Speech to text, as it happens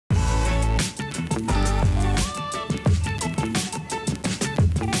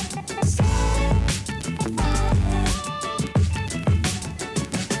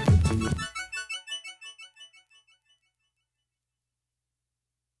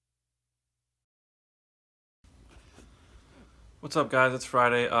What's up, guys? It's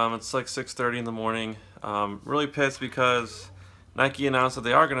Friday. It's like 6:30 in the morning. Really pissed because Nike announced that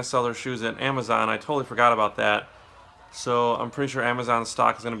they are going to sell their shoes at Amazon. I totally forgot about that. So I'm pretty sure Amazon's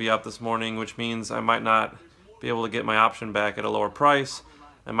stock is going to be up this morning, which means I might not be able to get my option back at a lower price.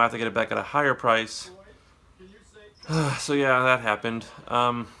 I might have to get it back at a higher price. So yeah, that happened.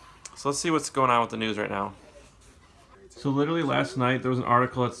 So let's see what's going on with the news right now. So literally last night there was an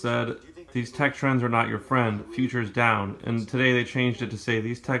article that said, "These tech trends are not your friend, futures down." And today they changed it to say,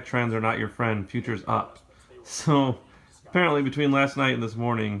 "These tech trends are not your friend, futures up." So apparently between last night and this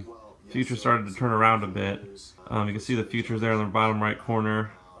morning, futures started to turn around a bit. You can see the futures there in the bottom right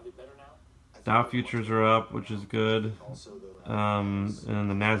corner. Dow futures are up, which is good. And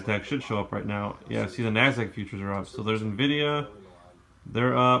the NASDAQ should show up right now. Yeah, see the NASDAQ futures are up. So there's Nvidia,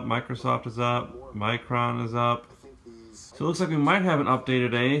 they're up, Microsoft is up, Micron is up. So it looks like we might have an update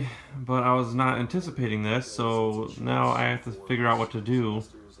today, but I was not anticipating this, so now I have to figure out what to do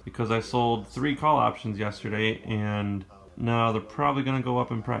because I sold 3 call options yesterday and now they're probably going to go up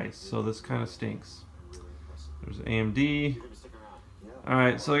in price, so this kind of stinks. There's AMD.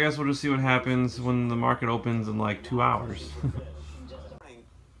 Alright, so I guess we'll just see what happens when the market opens in like 2 hours.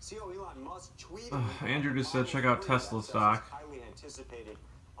 Andrew just said check out Tesla stock.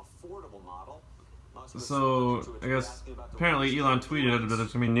 So, I guess, apparently Elon tweeted that there's going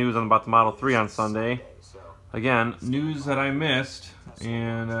to be news about the Model 3 on Sunday. Again, news that I missed,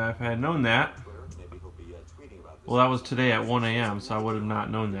 and if I had known that, well, that was today at 1 a.m., so I would have not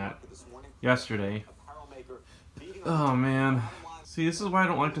known that yesterday. Oh, man. See, this is why I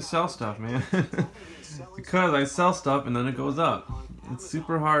don't like to sell stuff, man. Because I sell stuff and then it goes up. It's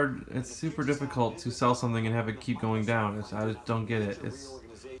super hard, it's super difficult to sell something and have it keep going down. I just don't get it.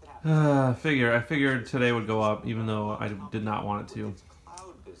 I figured today would go up, even though I did not want it to.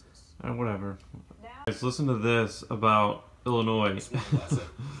 Whatever. Guys, listen to this about Illinois.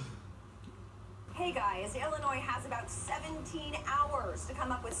 Hey guys, Illinois has about 17 hours to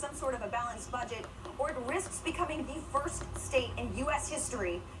come up with some sort of a balanced budget, or it risks becoming the first state in U.S.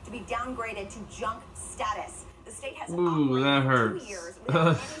 history to be downgraded to junk status. The state has Ooh, that hurts. 2 years without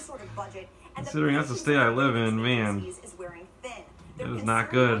any sort of budget, and considering that's the state I live in, man. Is wearing thin. It was not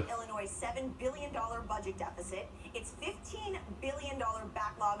good. Illinois' $7 billion budget deficit, its $15 billion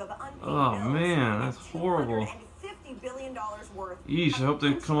backlog of unpaid bills. Oh man, that's horrible. $50 billion worth. Yeesh, I hope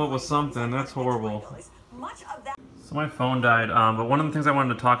they come up with something. That's horrible. Much of that. So my phone died, but one of the things I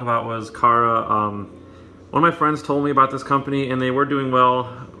wanted to talk about was Cara. One of my friends told me about this company, and they were doing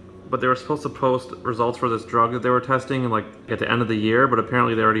well, but they were supposed to post results for this drug that they were testing like at the end of the year, but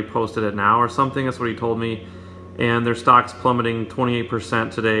apparently they already posted it now or something. That's what he told me. And their stock's plummeting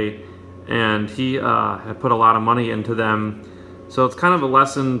 28% today, and he had put a lot of money into them. So it's kind of a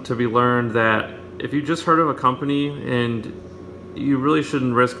lesson to be learned that if you just heard of a company and you really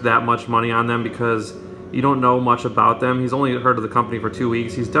shouldn't risk that much money on them because you don't know much about them. He's only heard of the company for 2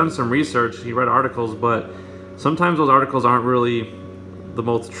 weeks. He's done some research, he read articles, but sometimes those articles aren't really the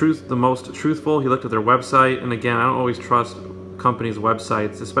most truthful. He looked at their website, and again, I don't always trust companies'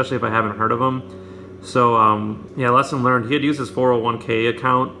 websites, especially if I haven't heard of them. So yeah, lesson learned. He had used his 401k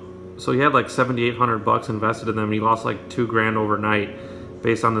account, so he had like $7,800 invested in them, and he lost like $2 grand overnight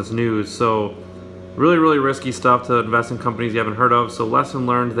based on this news. So really risky stuff to invest in companies you haven't heard of. So lesson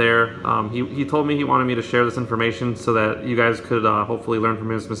learned there. He told me he wanted me to share this information so that you guys could hopefully learn from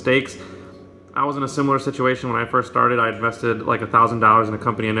his mistakes. I was in a similar situation when I first started. I invested like $1,000 in a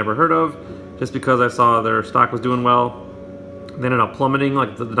company I never heard of just because I saw their stock was doing well. They ended up plummeting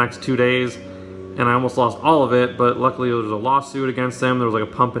like the next 2 days, and I almost lost all of it, but luckily there was a lawsuit against them. There was like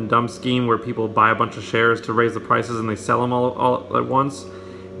a pump and dump scheme where people buy a bunch of shares to raise the prices and they sell them all at once.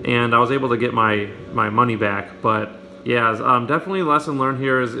 And I was able to get my money back. But yeah, definitely a lesson learned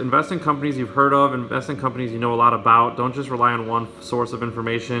here is invest in companies you've heard of, invest in companies you know a lot about. Don't just rely on one source of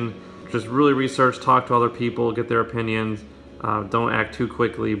information. Just really research, talk to other people, get their opinions. Don't act too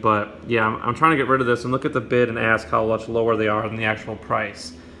quickly. But yeah, I'm trying to get rid of this and look at the bid and ask how much lower they are than the actual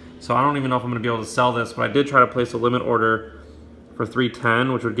price. So I don't even know if I'm going to be able to sell this, but I did try to place a limit order for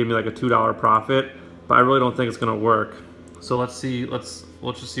 $310, which would give me like a $2 profit, but I really don't think it's going to work. So let's see, let's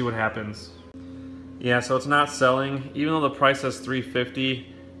just see what happens. Yeah, so it's not selling. Even though the price says $350,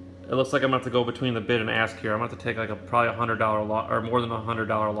 it looks like I'm going to have to go between the bid and ask here. I'm going to have to take like probably $100 loss, or more than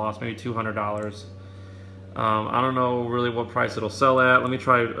 $100 loss, maybe $200. I don't know really what price it'll sell at. Let me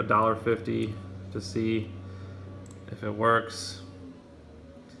try $1.50 to see if it works.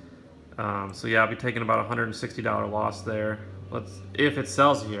 So yeah, I'll be taking about a $160 loss there. If it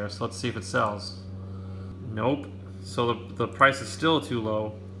sells here, so let's see if it sells. Nope. So the price is still too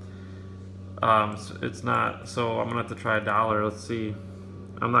low. So it's not, so I'm gonna have to try $1. Let's see.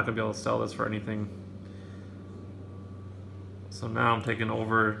 I'm not gonna be able to sell this for anything. So now I'm taking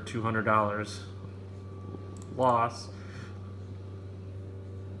over $200 loss.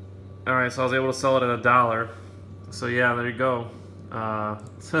 All right, so I was able to sell it at $1. So yeah, there you go.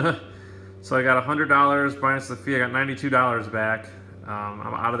 So I got $100 minus the fee. I got $92 back. I'm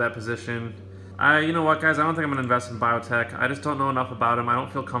out of that position. You know what, guys? I don't think I'm gonna invest in biotech. I just don't know enough about them. I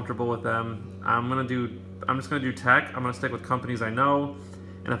don't feel comfortable with them. I'm just gonna do tech. I'm gonna stick with companies I know.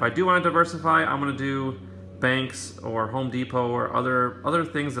 And if I do want to diversify, I'm gonna do banks or Home Depot or other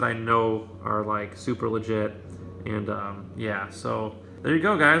things that I know are like super legit. And yeah, so there you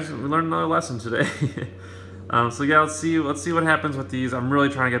go, guys. We learned another lesson today. So yeah, let's see what happens with these. I'm really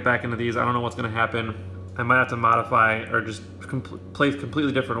trying to get back into these. I don't know what's gonna happen. I might have to modify or just place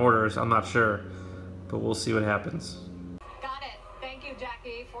completely different orders. I'm not sure, but we'll see what happens. Got it. Thank you,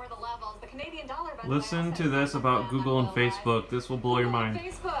 Jackie, for the levels. The Canadian dollar. Listen to this about Google and Facebook. This will blow your mind.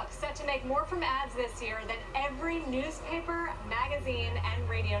 Facebook set to make more from ads this year than every newspaper, magazine, and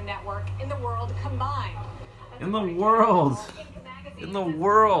radio network in the world combined. In the world. In the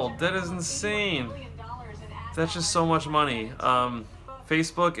world. That is insane. That's just so much money.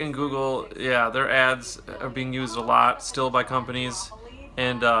 Facebook and Google, yeah, their ads are being used a lot still by companies.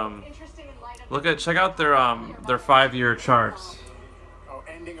 And check out their 5-year charts.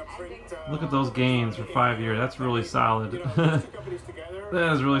 Look at those gains for 5 years. That's really solid.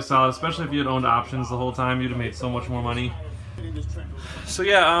 That is really solid, especially if you had owned options the whole time. You'd have made so much more money. So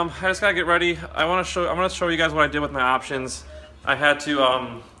yeah, I just gotta get ready. I'm gonna show you guys what I did with my options. I had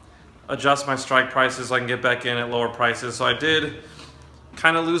to adjust my strike prices so I can get back in at lower prices. So I did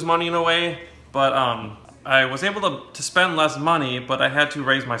kind of lose money in a way, but I was able to spend less money, but I had to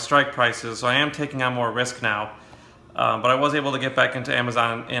raise my strike prices. So I am taking on more risk now. But I was able to get back into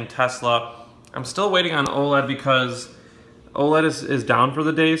Amazon and Tesla. I'm still waiting on OLED because OLED is down for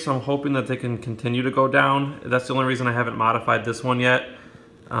the day, so I'm hoping that they can continue to go down. That's the only reason I haven't modified this one yet.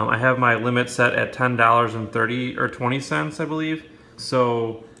 I have my limit set at $10.30 or 20 cents, I believe.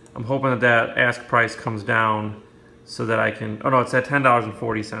 So I'm hoping that ask price comes down so that I can, oh no, it's at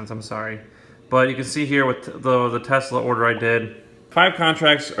 $10.40, I'm sorry. But you can see here with the Tesla order I did, 5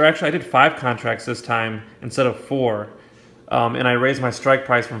 contracts, or actually I did 5 contracts this time instead of 4. And I raised my strike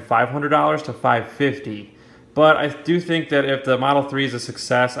price from $500 to $550. But I do think that if the Model 3 is a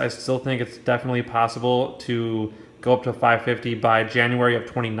success, I still think it's definitely possible to go up to $550 by January of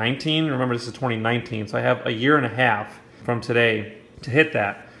 2019. Remember, this is 2019, so I have a year and a half from today to hit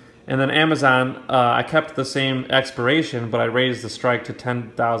that. And then Amazon, I kept the same expiration, but I raised the strike to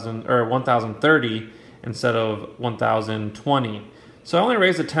 10,000 or 1,030 instead of 1,020. So I only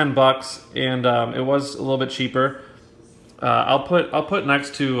raised it $10, and it was a little bit cheaper. I'll put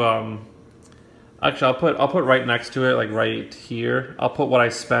next to actually I'll put right next to it, like right here. I'll put what I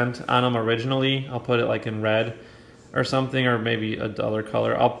spent on them originally. I'll put it like in red or something, or maybe a other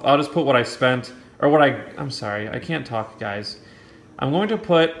color. I'll just put what I spent, or what I'm sorry, I can't talk, guys. I'm going to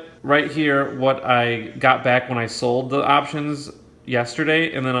put right here what I got back when I sold the options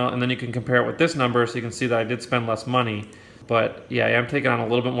yesterday, and then you can compare it with this number so you can see that I did spend less money. But yeah, I'm taking on a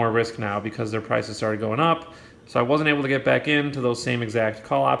little bit more risk now because their prices started going up. So I wasn't able to get back into those same exact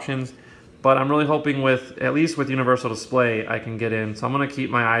call options. But I'm really hoping at least with Universal Display, I can get in. So I'm gonna keep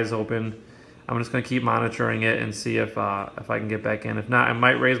my eyes open. I'm just gonna keep monitoring it and see if I can get back in. If not, I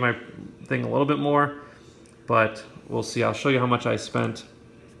might raise my thing a little bit more, but we'll see. I'll show you how much I spent.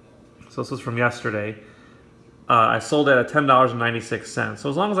 So this was from yesterday. I sold it at $10.96. So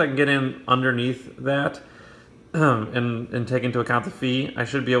as long as I can get in underneath that and take into account the fee, I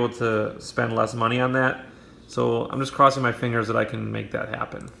should be able to spend less money on that. So I'm just crossing my fingers that I can make that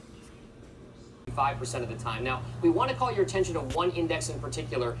happen. 5% of the time. Now, we want to call your attention to one index in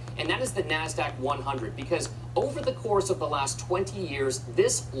particular, and that is the NASDAQ 100, because over the course of the last 20 years,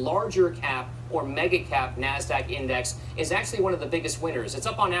 this larger cap or mega cap NASDAQ index is actually one of the biggest winners. It's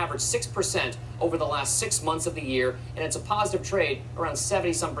up on average 6% over the last 6 months of the year, and it's a positive trade around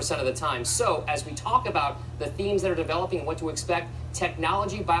 70-some% of the time. So, as we talk about the themes that are developing and what to expect,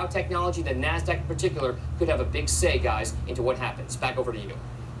 technology, biotechnology, the NASDAQ in particular, could have a big say, guys, into what happens. Back over to you.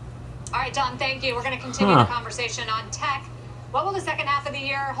 All right, Don, thank you. We're going to continue the conversation on tech. What will the second half of the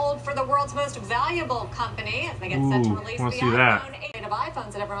year hold for the world's most valuable company as they get set to release the iPhone 8 of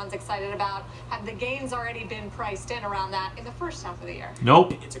iPhones that everyone's excited about? Have the gains already been priced in around that in the first half of the year?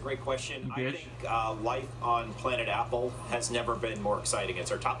 Nope. It's a great question. I think life on planet Apple has never been more exciting.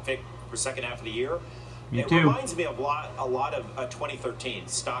 It's our top pick for second half of the year. It reminds me of a lot of 2013.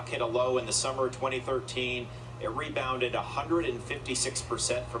 Stock hit a low in the summer of 2013. It rebounded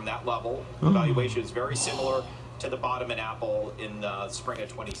 156% from that level. The valuation is very similar to the bottom in Apple in the spring of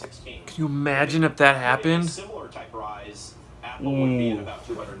 2016. Can you imagine if that happened? A similar type rise, Apple would be at about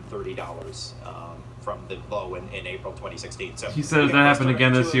 $230 from the low in April 2016. So he said if that happened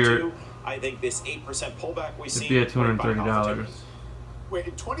again this year, I think this 8% pullback we see it'd be at $230. Wait,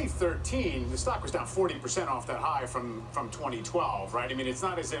 in 2013, the stock was down 40% off that high from 2012, right? I mean, it's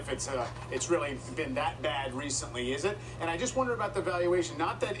not as if it's really been that bad recently, is it? And I just wonder about the valuation.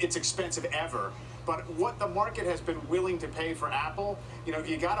 Not that it's expensive ever, but what the market has been willing to pay for Apple. You know, if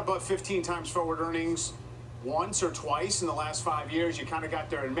you got above 15 times forward earnings once or twice in the last 5 years, you kind of got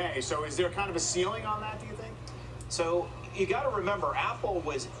there in May. So is there kind of a ceiling on that, do you think? So you got to remember, Apple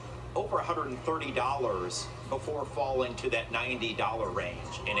was over $130 before falling to that $90 range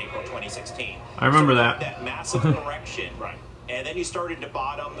in April 2016. I remember so that. That massive correction. Right. And then you started to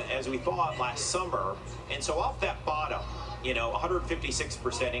bottom, as we thought, last summer. And so off that bottom, you know,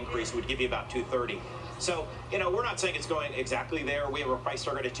 156% increase would give you about 230. So, you know, we're not saying it's going exactly there. We have a price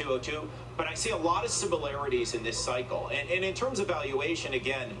target at 202. But I see a lot of similarities in this cycle. And in terms of valuation,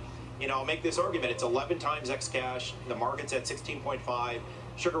 again, you know, I'll make this argument. It's 11 times X cash. The market's at 16.5.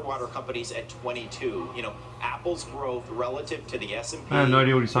 Sugar water companies at 22. You know, Apple's growth relative to the S&P. I have no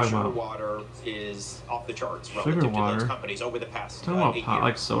idea what he's talking about. Sugar water is off the charts Sugar relative water? to those companies over the past Talking about 8 pot, years.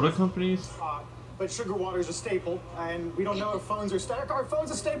 like soda companies? But sugar water is a staple, and we don't know if phones are static. Are phones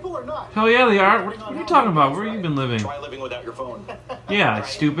a staple or not? Hell yeah, they are. What are you talking about? Where have you been living? Try living without your phone. Yeah, Right?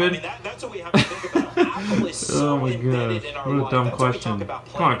 stupid. I mean, that's what we have to think about. Apple is so Oh my embedded gosh, in our what a life. dumb That's why we question. talk about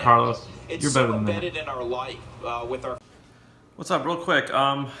Come on, Planet Carlos. Apple. It's You're better so than that. embedded in our life with our. What's up, real quick?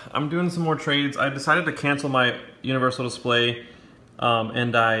 I'm doing some more trades. I decided to cancel my universal display,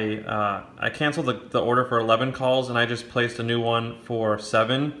 and I canceled the order for 11 calls, and I just placed a new one for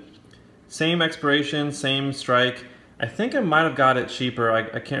 7. Same expiration, same strike. I think I might have got it cheaper.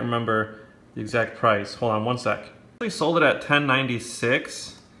 I can't remember the exact price. Hold on one sec. I sold it at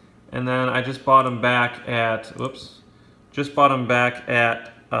 $10.96, and then I just bought them back at, whoops, just bought them back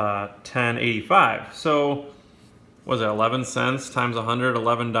at $10.85. So, what was it, 11 cents times 100,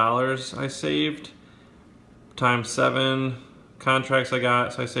 $11 I saved, times 7 contracts I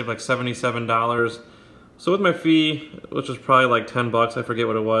got, so I saved like $77. So with my fee, which was probably like 10 bucks, I forget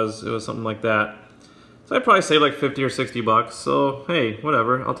what it was something like that. So I probably saved like 50 or 60 bucks, so hey,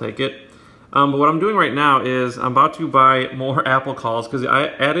 whatever, I'll take it. But what I'm doing right now is I'm about to buy more Apple calls because I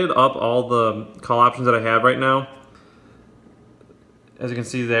added up all the call options that I have right now. As you can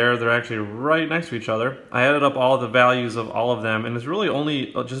see there, they're actually right next to each other. I added up all the values of all of them, and it's really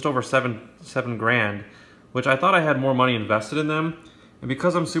only just over seven grand, which I thought I had more money invested in them. And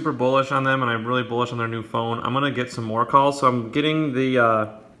because I'm super bullish on them and I'm really bullish on their new phone, I'm gonna get some more calls. So I'm getting the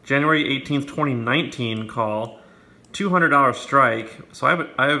January 18th, 2019 call, $200 strike. So I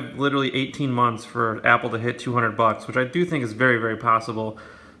have literally 18 months for Apple to hit 200 bucks, which I do think is very, very possible.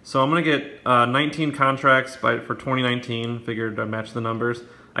 So I'm gonna get 19 contracts for 2019. Figured I'd match the numbers.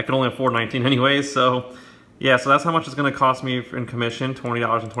 I could only afford 19 anyways, so yeah, so that's how much it's gonna cost me in commission,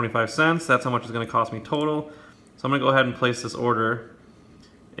 $20.25. That's how much it's gonna cost me total. So I'm gonna go ahead and place this order,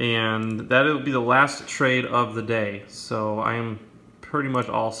 and that'll be the last trade of the day. So I am pretty much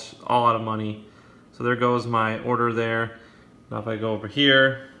all out of money. So there goes my order there. Now if I go over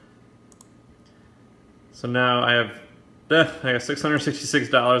here, so now I have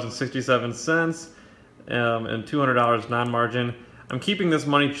 $666.67 and $200 non-margin. I'm keeping this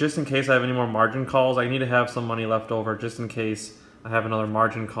money just in case I have any more margin calls. I need to have some money left over just in case I have another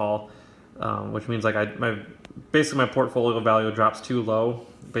margin call, which means like basically my portfolio value drops too low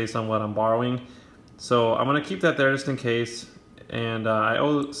based on what I'm borrowing. So I'm gonna keep that there just in case. And I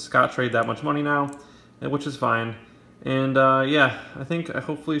owe Scottrade that much money now, which is fine. And yeah, I think I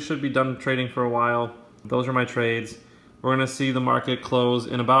hopefully should be done trading for a while. Those are my trades. We're gonna see the market close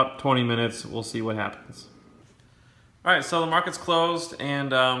in about 20 minutes. We'll see what happens. All right, so the market's closed,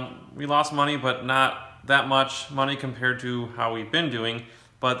 and we lost money, but not that much money compared to how we've been doing.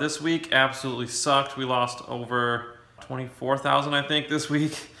 But this week absolutely sucked. We lost over 24,000, I think, this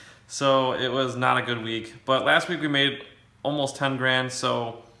week. So it was not a good week. But last week we made almost 10 grand.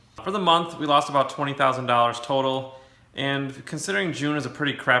 So for the month, we lost about $20,000 total. And considering June is a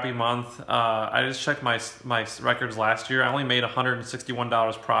pretty crappy month, I just checked my records last year. I only made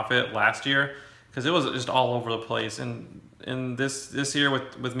 $161 profit last year because it was just all over the place. And this year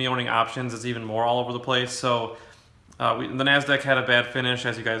with me owning options, it's even more all over the place. So the NASDAQ had a bad finish,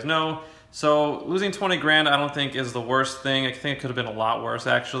 as you guys know. So losing 20 grand I don't think is the worst thing. I think it could have been a lot worse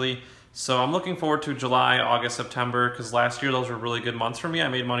actually. So I'm looking forward to July, August, September, because last year those were really good months for me. I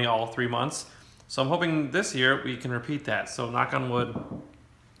made money all 3 months. So I'm hoping this year we can repeat that. So knock on wood.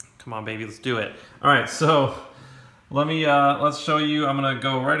 Come on, baby, let's do it. All right, so let's show you. I'm gonna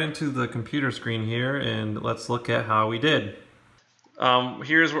go right into the computer screen here and let's look at how we did.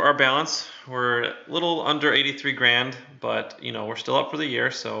 Here's our balance. We're a little under 83 grand, but you know, we're still up for the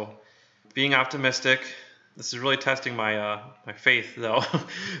year, so being optimistic. This is really testing my my faith though,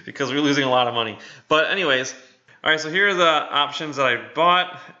 because we're losing a lot of money. But anyways, all right, so here are the options that I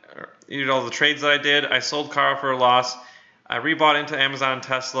bought. All the trades that I did. I sold Kara for a loss. I rebought into Amazon and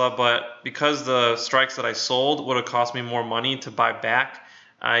Tesla, but because the strikes that I sold would have cost me more money to buy back,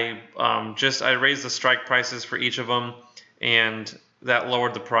 I raised the strike prices for each of them, and that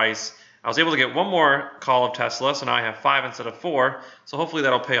lowered the price. I was able to get one more call of Tesla, so now I have 5 instead of 4. So hopefully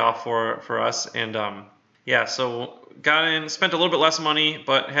that'll pay off for us. And yeah, so got in, spent a little bit less money,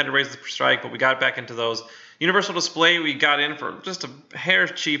 but had to raise the strike, but we got back into those. Universal Display, we got in for just a hair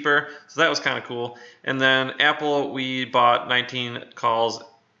cheaper, so that was kind of cool. And then Apple, we bought 19 calls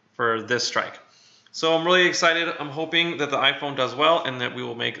for this strike. So I'm really excited. I'm hoping that the iPhone does well and that we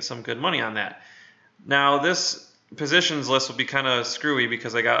will make some good money on that. Now this positions list will be kind of screwy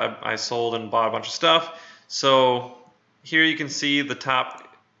because I sold and bought a bunch of stuff. So here you can see the top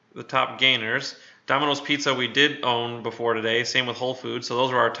gainers. Domino's Pizza we did own before today, same with Whole Foods, so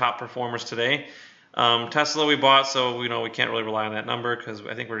those were our top performers today. Tesla we bought, so we can't really rely on that number because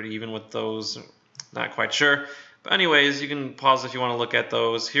I think we're even with those, not quite sure. But anyways, you can pause if you want to look at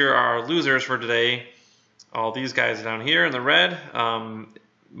those. Here are our losers for today. All these guys down here in the red.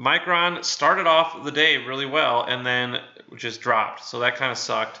 Micron started off the day really well and then just dropped, so that kind of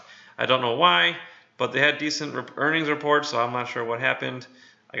sucked. I don't know why, but they had decent earnings reports, so I'm not sure what happened.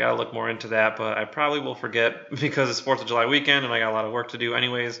 I gotta look more into that, but I probably will forget because it's 4th of July weekend and I got a lot of work to do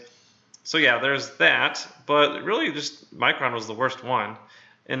anyways. So yeah, there's that, but really just Micron was the worst one,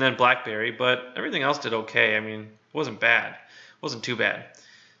 and then BlackBerry, but everything else did okay. I mean, it wasn't bad. It wasn't too bad.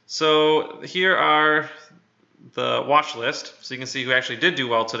 So here are the watch list, so you can see who actually did do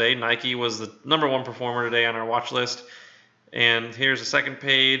well today. Nike was the #1 performer today on our watch list, and here's the second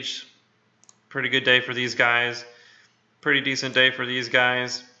page. Pretty good day for these guys. Pretty decent day for these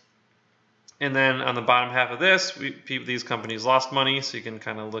guys. And then on the bottom half of this, these companies lost money, so you can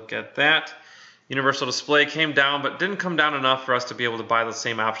kind of look at that. Universal Display came down, but didn't come down enough for us to be able to buy the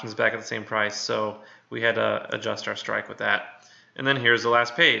same options back at the same price, so we had to adjust our strike with that. And then here's the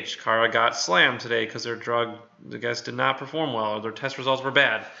last page. Kara got slammed today because their drug, I guess, did not perform well, or their test results were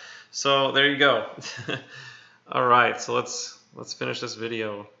bad. So there you go. All right, so let's finish this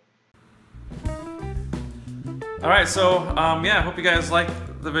video. All right, so yeah, I hope you guys liked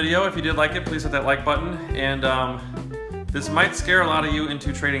the video. If you did like it, please hit that like button. And this might scare a lot of you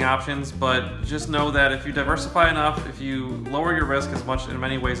into trading options, but just know that if you diversify enough, if you lower your risk in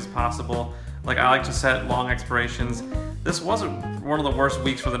many ways as possible, like I like to set long expirations. This wasn't one of the worst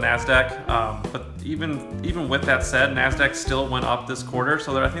weeks for the NASDAQ, but even with that said, NASDAQ still went up this quarter,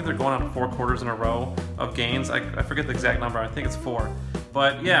 so I think they're going on 4 quarters in a row of gains. I forget the exact number, I think it's 4.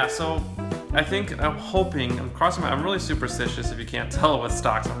 But yeah, so I'm hoping, I'm really superstitious if you can't tell with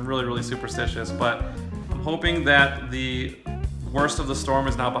stocks. I'm really, really superstitious, but I'm hoping that the worst of the storm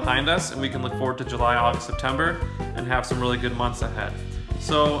is now behind us and we can look forward to July, August, September and have some really good months ahead.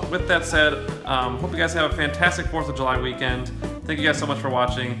 So with that said, hope you guys have a fantastic 4th of July weekend. Thank you guys so much for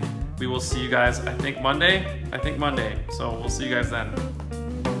watching. We will see you guys, I think Monday. So we'll see you guys then.